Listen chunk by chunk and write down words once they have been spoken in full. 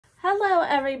Hello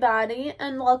everybody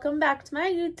and welcome back to my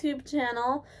YouTube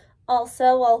channel.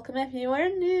 Also, welcome if you are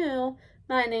new.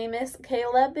 My name is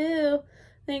Kayla Boo.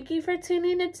 Thank you for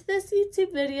tuning into this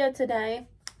YouTube video today.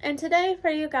 And today for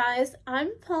you guys,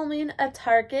 I'm filming a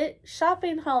Target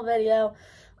shopping haul video.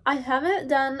 I haven't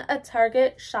done a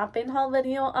Target shopping haul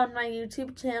video on my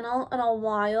YouTube channel in a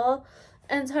while.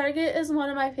 And Target is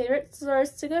one of my favorite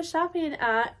stores to go shopping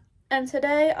at. And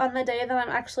today, on the day that I'm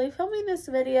actually filming this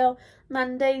video,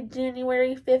 Monday,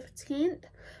 January 15th,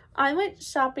 I went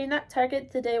shopping at Target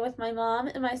today with my mom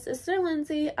and my sister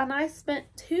Lindsay, and I spent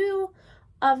 2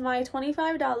 of my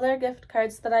 $25 gift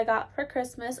cards that I got for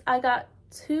Christmas. I got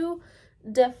 2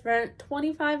 different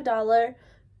 $25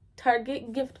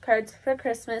 Target gift cards for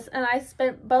Christmas, and I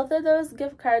spent both of those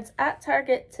gift cards at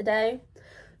Target today.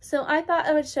 So I thought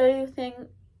I would show you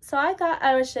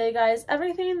guys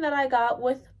everything that I got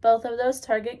with both of those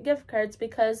Target gift cards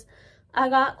because I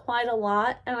got quite a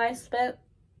lot and I spent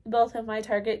both of my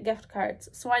Target gift cards.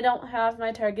 So I don't have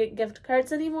my Target gift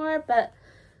cards anymore, but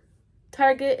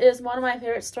Target is one of my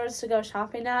favorite stores to go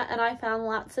shopping at, and I found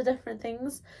lots of different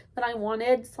things that I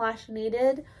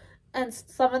wanted/needed. And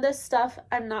some of this stuff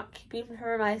I'm not keeping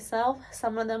for myself.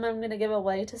 Some of them I'm going to give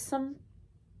away to some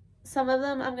of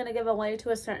them I'm going to give away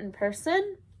to a certain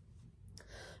person.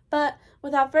 But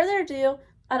without further ado,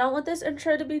 I don't want this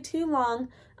intro to be too long.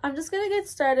 I'm just going to get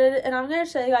started and I'm going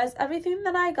to show you guys everything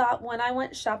that I got when I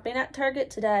went shopping at Target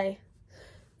today.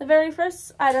 The very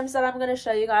first items that I'm going to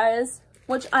show you guys,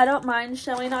 which I don't mind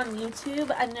showing on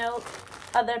YouTube. I know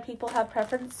other people have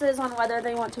preferences on whether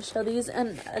they want to show these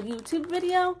in a YouTube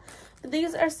video. But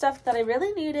these are stuff that I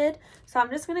really needed. So I'm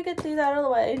just going to get these out of the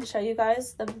way and show you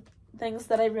guys the things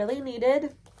that I really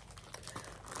needed.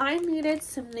 I needed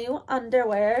some new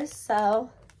underwear,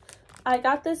 so I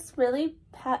got this really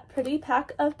pretty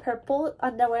pack of purple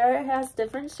underwear. It has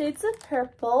different shades of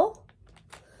purple.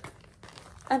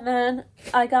 And then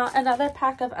I got another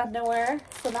pack of underwear,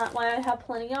 so that way I have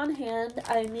plenty on hand.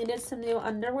 I needed some new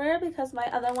underwear because my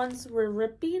other ones were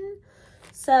ripping.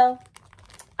 So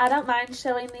I don't mind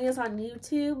showing these on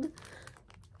YouTube.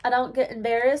 I don't get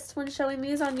embarrassed when showing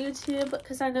these on YouTube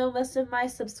because I know most of my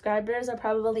subscribers are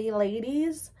probably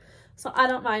ladies, so I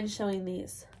don't mind showing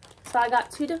these. So I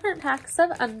got 2 different packs of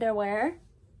underwear.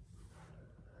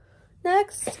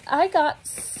 Next, I got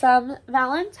some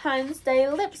Valentine's Day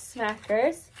lip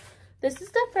smackers. This is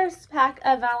the first pack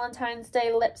of Valentine's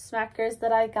Day lip smackers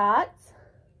that I got.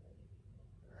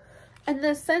 And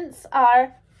the scents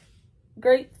are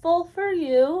Grateful for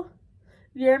You,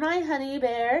 You're My Honey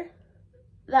Bear,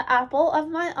 The Apple of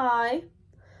My Eye,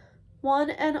 One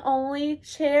and Only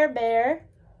Chair Bear,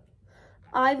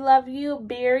 I Love You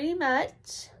Very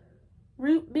Much,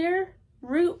 Root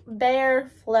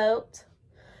Bear Float,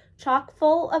 Chock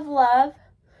Full of Love,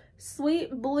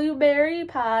 Sweet Blueberry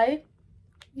Pie,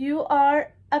 You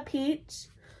Are a Peach,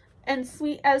 and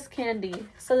Sweet as Candy.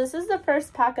 So this is the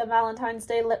first pack of Valentine's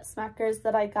Day lip smackers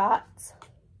that I got.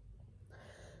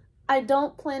 I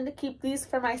don't plan to keep these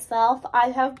for myself. I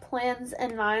have plans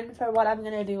in mind for what I'm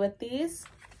going to do with these.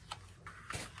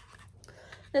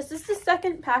 This is the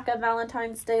second pack of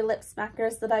Valentine's Day lip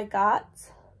smackers that I got.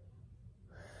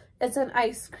 It's an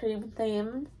ice cream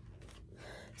theme.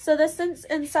 So the scents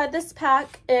inside this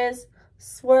pack is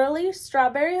Swirly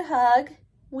Strawberry Hug,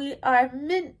 We Are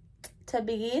Meant to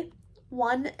Be,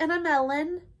 One and a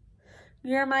Melon,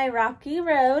 You're My Rocky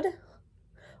Road,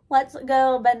 Let's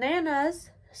Go Bananas,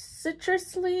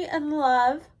 Citrusly in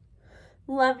Love,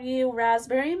 Love You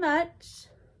Raspberry Much,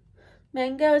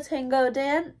 Mango Tango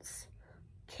Dance,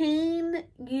 Can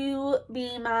You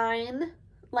Be Mine,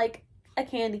 like a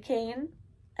candy cane,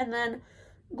 and then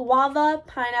Guava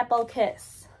Pineapple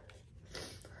Kiss.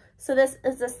 So this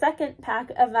is the second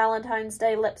pack of Valentine's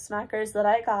Day lip smackers that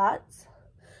I got.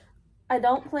 I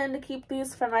don't plan to keep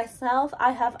these for myself.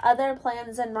 I have other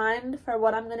plans in mind for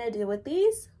what I'm going to do with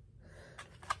these.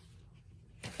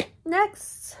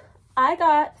 Next, I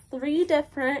got 3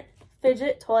 different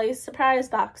fidget toy surprise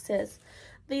boxes.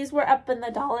 These were up in the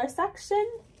dollar section.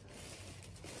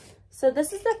 So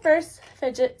this is the first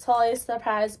fidget toy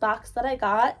surprise box that I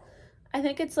got. I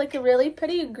think it's like a really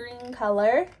pretty green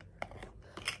color.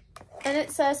 And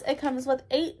it says it comes with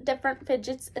 8 different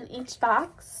fidgets in each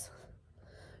box.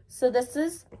 So this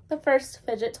is the first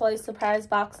fidget toy surprise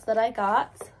box that I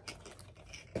got.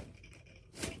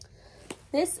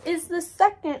 This is the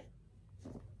second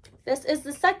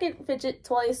fidget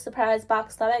toy surprise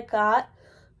box that I got.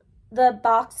 The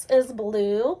box is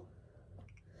blue.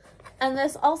 And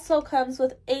this also comes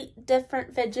with 8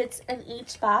 different fidgets in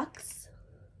each box.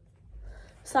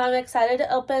 So I'm excited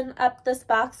to open up this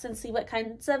box and see what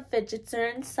kinds of fidgets are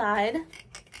inside.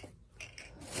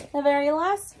 The very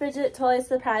last Fidget Toy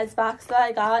surprise box that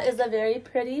I got is a very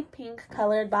pretty pink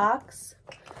colored box.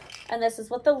 And this is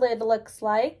what the lid looks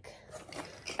like.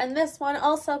 And this one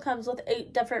also comes with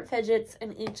 8 different fidgets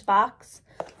in each box.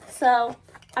 So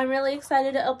I'm really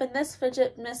excited to open this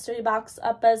fidget mystery box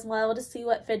up as well to see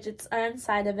what fidgets are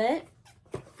inside of it.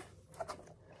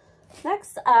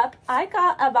 Next up, I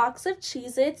got a box of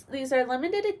Cheez-Its. These are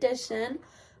limited edition.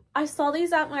 I saw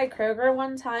these at my Kroger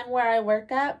one time where I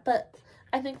work at, but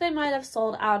I think they might have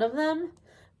sold out of them.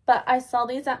 But I saw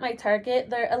these at my Target.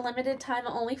 They're a limited time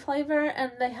only flavor,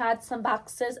 and they had some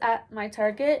boxes at my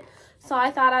Target. So I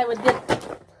thought I would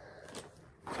get...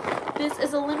 This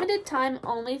is a limited time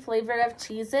only flavor of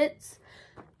Cheez-Its.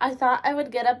 I thought I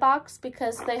would get a box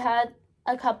because they had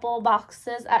a couple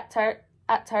boxes at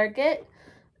Target.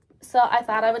 So I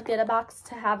thought I would get a box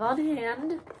to have on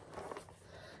hand.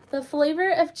 The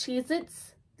flavor of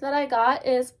Cheez-Its that I got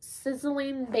is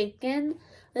sizzling bacon.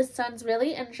 This sounds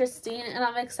really interesting, and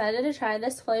I'm excited to try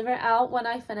this flavor out when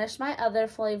I finish my other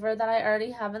flavor that I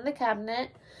already have in the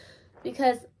cabinet,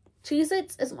 because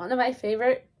Cheez-Its is one of my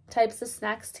favorite types of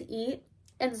snacks to eat,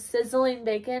 and sizzling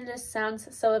bacon just sounds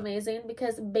so amazing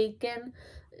because bacon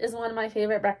is one of my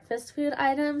favorite breakfast food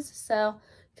items. So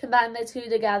combine the two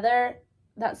together,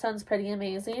 that sounds pretty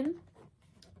amazing.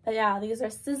 But yeah, these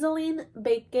are sizzling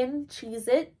bacon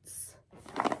Cheez-Its.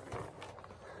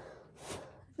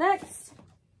 Next,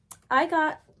 I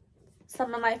got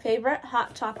some of my favorite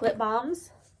hot chocolate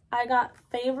bombs. I got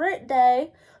Favorite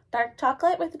Day dark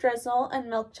chocolate with drizzle and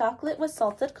milk chocolate with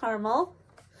salted caramel.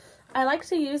 I like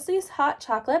to use these hot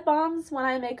chocolate bombs when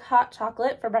I make hot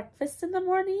chocolate for breakfast in the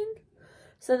morning.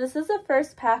 So this is the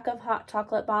first pack of hot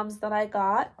chocolate bombs that I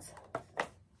got.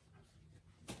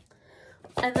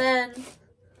 And then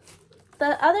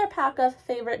the other pack of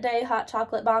Favorite Day hot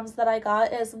chocolate bombs that I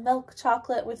got is milk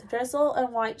chocolate with drizzle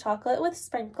and white chocolate with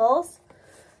sprinkles.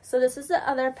 So this is the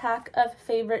other pack of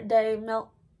Favorite Day milk.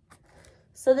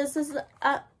 So this is the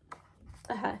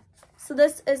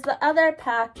other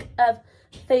pack of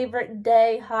Favorite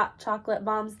Day hot chocolate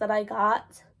bombs that I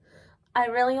got. I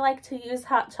really like to use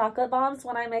hot chocolate bombs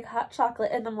when I make hot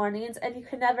chocolate in the mornings, and you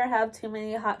can never have too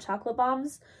many hot chocolate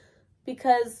bombs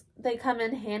because they come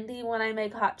in handy when I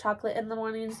make hot chocolate in the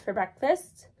mornings for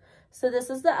breakfast. So this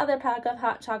is the other pack of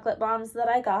hot chocolate bombs that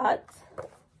I got.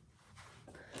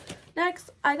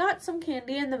 Next, I got some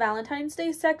candy in the Valentine's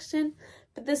Day section,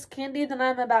 but this candy that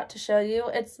I'm about to show you,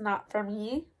 it's not for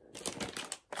me.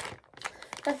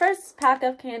 The first pack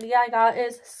of candy I got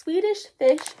is Swedish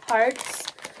Fish Hearts.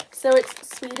 So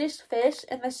it's Swedish fish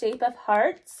in the shape of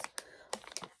hearts.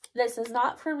 This is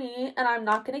not for me, and I'm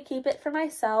not going to keep it for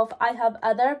myself. I have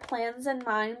other plans in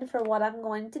mind for what I'm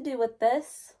going to do with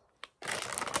this.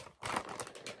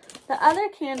 The other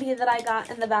candy that I got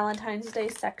in the Valentine's Day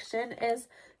section is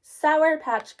Sour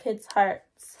Patch Kids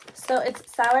Hearts. So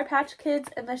it's Sour Patch Kids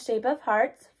in the shape of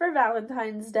hearts for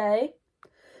Valentine's Day.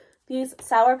 These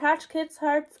Sour Patch Kids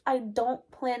hearts, I don't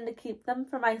plan to keep them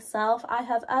for myself. I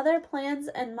have other plans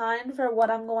in mind for what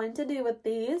I'm going to do with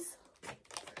these.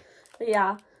 But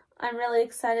yeah, I'm really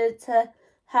excited to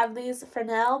have these for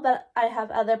now, but I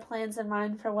have other plans in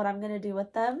mind for what I'm going to do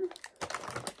with them.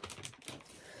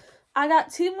 I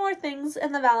got 2 more things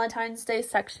in the Valentine's Day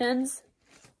sections.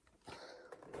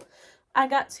 I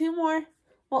got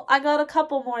a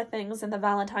couple more things in the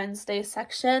Valentine's Day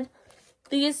section.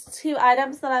 These 2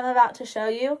 items that I'm about to show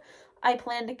you, I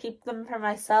plan to keep them for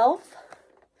myself.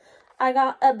 I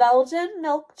got a Belgian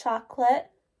milk chocolate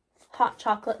hot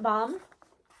chocolate bomb.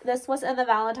 This was in the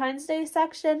Valentine's Day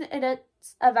section, and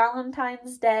it's a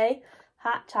Valentine's Day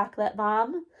hot chocolate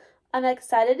bomb. I'm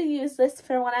excited to use this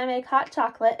for when I make hot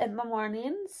chocolate in the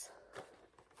mornings.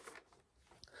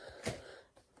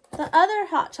 The other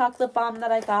hot chocolate bomb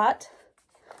that I got,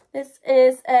 this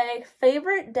is a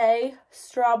Favorite Day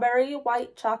strawberry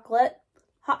white chocolate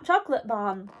hot chocolate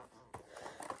bomb.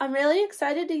 I'm really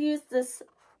excited to use this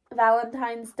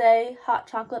Valentine's Day hot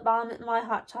chocolate bomb in my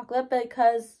hot chocolate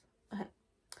because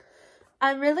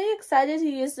I'm really excited to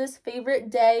use this Favorite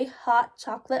Day hot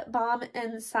chocolate bomb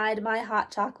inside my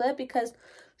hot chocolate because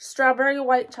strawberry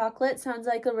white chocolate sounds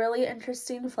like a really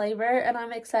interesting flavor, and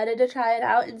I'm excited to try it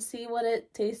out and see what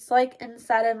it tastes like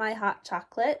inside of my hot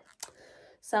chocolate.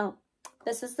 So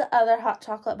this is the other hot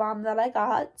chocolate bomb that I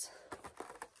got.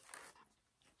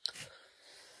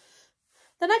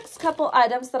 The next couple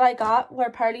items that I got were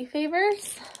party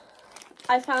favors.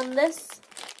 I found this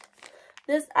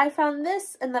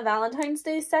in the Valentine's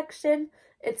Day section.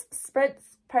 It's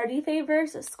Spritz Party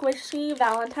Favors Squishy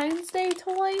Valentine's Day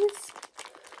toys.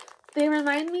 They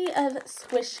remind me of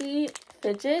squishy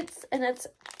fidgets, and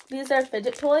these are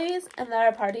fidget toys, and they're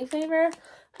a party favor.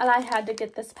 and I had to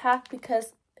get this pack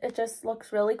because it just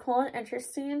looks really cool and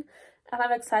interesting, and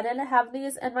I'm excited to have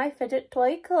these in my fidget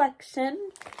toy collection.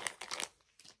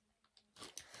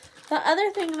 The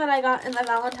other thing that I got in the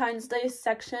Valentine's Day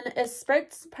section is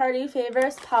Spritz Party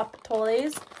Favors Pop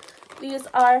Toys. These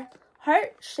are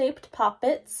heart-shaped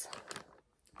Poppets.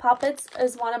 Poppets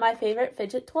is one of my favorite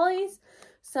fidget toys,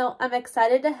 so I'm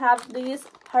excited to have these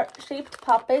heart-shaped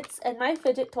Poppets in my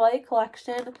fidget toy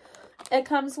collection. It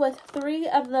comes with 3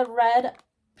 of the red,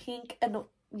 pink, and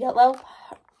yellow.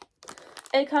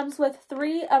 It comes with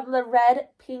 3 of the red,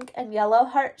 pink, and yellow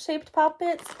heart-shaped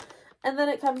Poppets. And then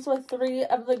it comes with 3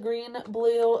 of the green and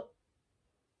blue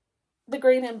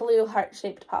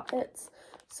heart-shaped Poppets.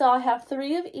 So I have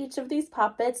 3 of each of these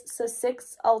Poppets, so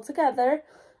 6 altogether.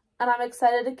 And I'm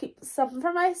excited to keep some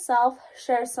for myself,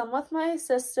 share some with my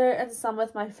sister, and some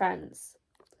with my friends.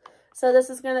 So this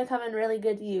is going to come in really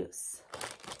good use.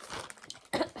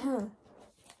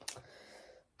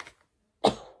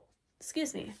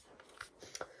 Excuse me.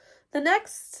 The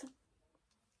next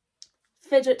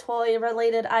fidget toy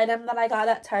related item that I got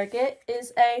at Target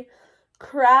is a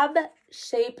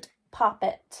crab-shaped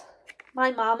Poppet.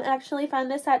 My mom actually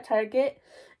found this at Target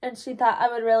and she thought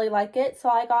I would really like it, so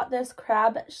I got this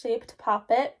crab-shaped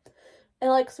Poppet. It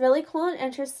looks really cool and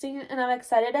interesting, and I'm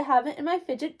excited to have it in my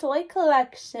fidget toy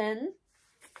collection.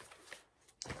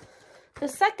 The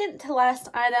second to last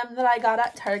item that I got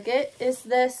at Target is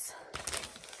this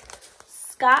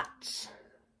Scotch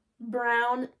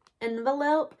brown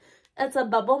envelope. It's a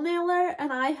bubble mailer,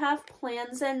 and I have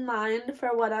plans in mind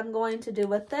for what I'm going to do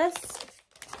with this.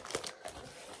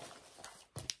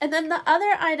 And then the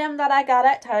other item that I got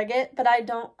at Target, but I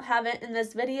don't have it in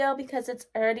this video because it's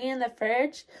already in the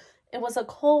fridge. It was a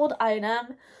cold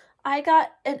item. I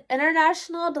got an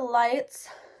International Delights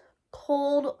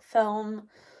cold film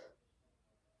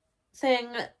thing,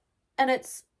 and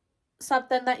it's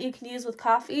something that you can use with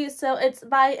coffee. So it's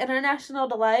by International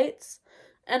Delights,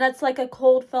 and it's like a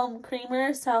cold film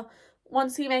creamer. So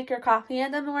once you make your coffee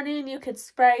in the morning, you could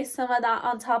spray some of that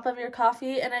on top of your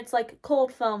coffee, and it's like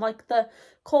cold film, like the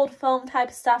cold foam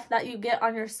type stuff that you get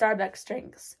on your Starbucks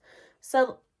drinks.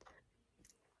 So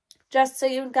just so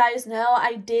you guys know,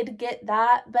 I did get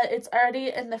that, but it's already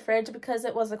in the fridge because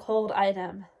it was a cold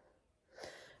item.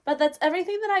 But that's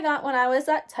everything that I got when I was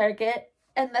at Target,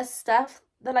 and the stuff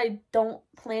that I don't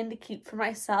plan to keep for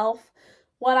myself.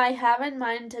 What I have in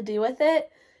mind to do with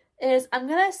it is I'm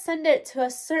going to send it to a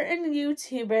certain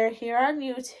YouTuber here on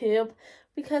YouTube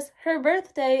because her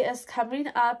birthday is coming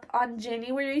up on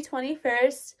January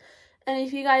 21st. And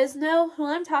if you guys know who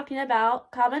I'm talking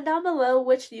about, comment down below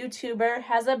which YouTuber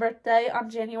has a birthday on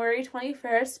January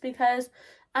 21st because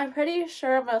I'm pretty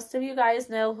sure most of you guys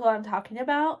know who I'm talking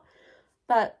about.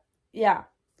 But yeah,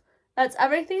 that's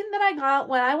everything that I got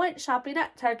when I went shopping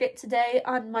at Target today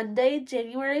on Monday,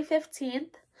 January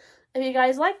 15th. If you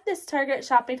guys like this Target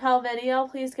shopping haul video,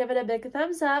 please give it a big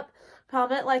thumbs up,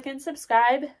 comment, like, and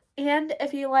subscribe. And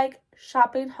if you like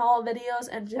shopping haul videos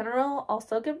in general,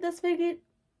 also give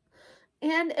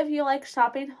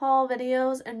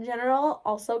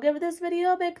this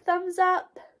video a big thumbs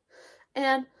up.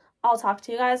 And I'll talk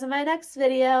to you guys in my next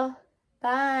video.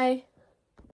 Bye.